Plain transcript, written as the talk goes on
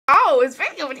No, it's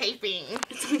videotaping.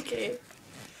 It's okay.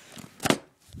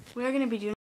 We're gonna be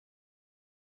doing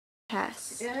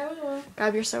tests. Yeah, we will.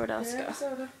 Grab your soda. Let's Yeah, go.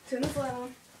 soda. Turn the flat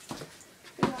on.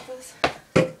 You got this.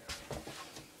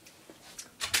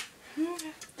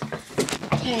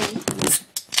 Okay.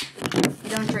 You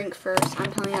don't drink first.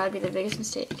 I'm telling you, that would be the biggest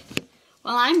mistake.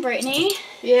 Well, I'm Brittany.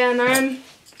 Yeah, and I'm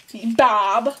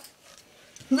Bob.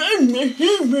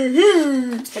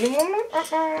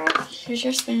 Here's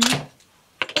your spoon.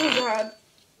 Oh God.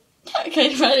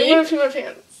 Okay, I'm ready? gonna pee my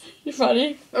pants. You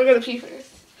ready? I'm gonna pee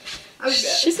first. I'll be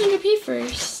back. She's gonna pee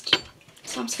first.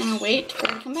 So I'm just gonna wait for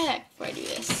her to come back before I do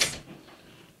this.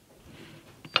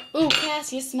 Ooh,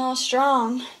 Cassie, it smells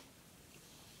strong.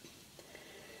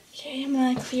 Okay, I'm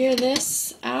gonna clear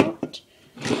this out.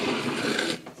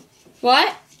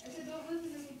 What?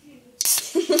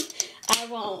 I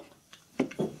won't.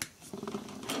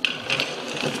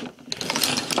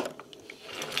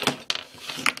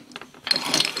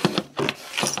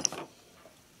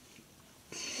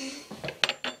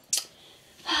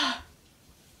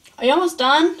 Are you almost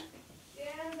done? Yeah,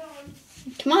 I'm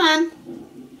done. Come on.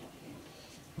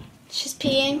 She's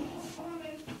peeing.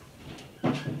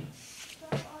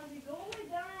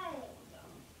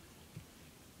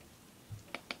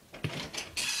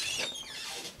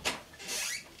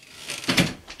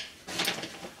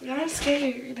 I'm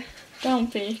scared.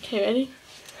 Don't be. Okay, ready?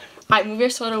 Alright, move your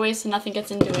soda away so nothing gets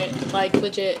into it. Like,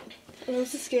 legit. Oh,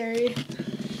 this is scary.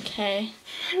 Okay.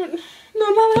 No,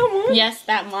 not that much. Yes,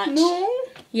 that much. No,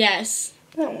 Yes.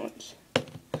 that much.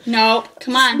 No.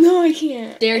 Come on. No, I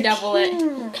can't. Daredevil I it.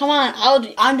 can't. Come on.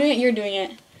 I'm doing it. You're doing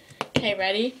it. Okay,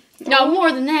 ready? No,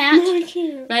 more than that. No, I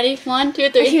can't. Ready? 1, 2, I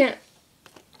 3. can't.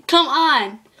 Come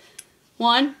on.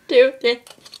 1, 2, 3.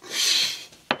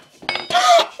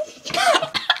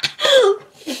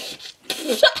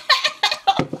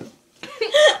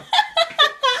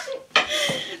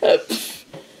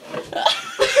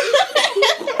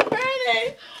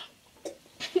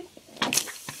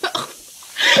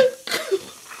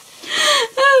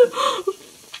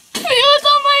 It was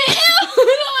on my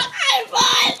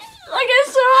iPod. Like a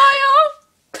smile.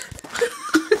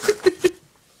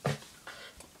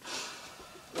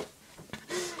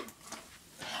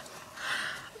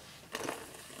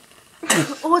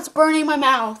 Oh, it's burning my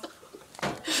mouth.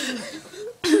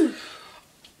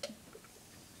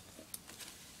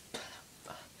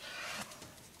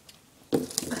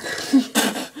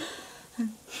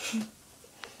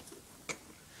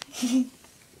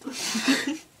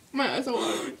 My eyes are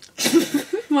watering.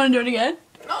 You want to do it again?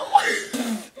 No.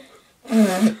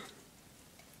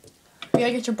 You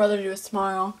gotta get your brother to do a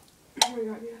smile. Oh my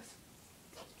God, yes.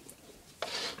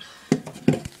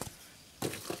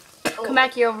 Come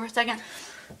back here over a second.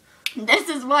 This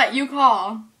is what you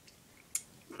call.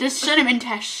 This should have been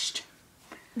test.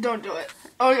 Don't do it.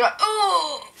 Oh my God.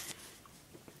 Oh.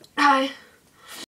 Hi.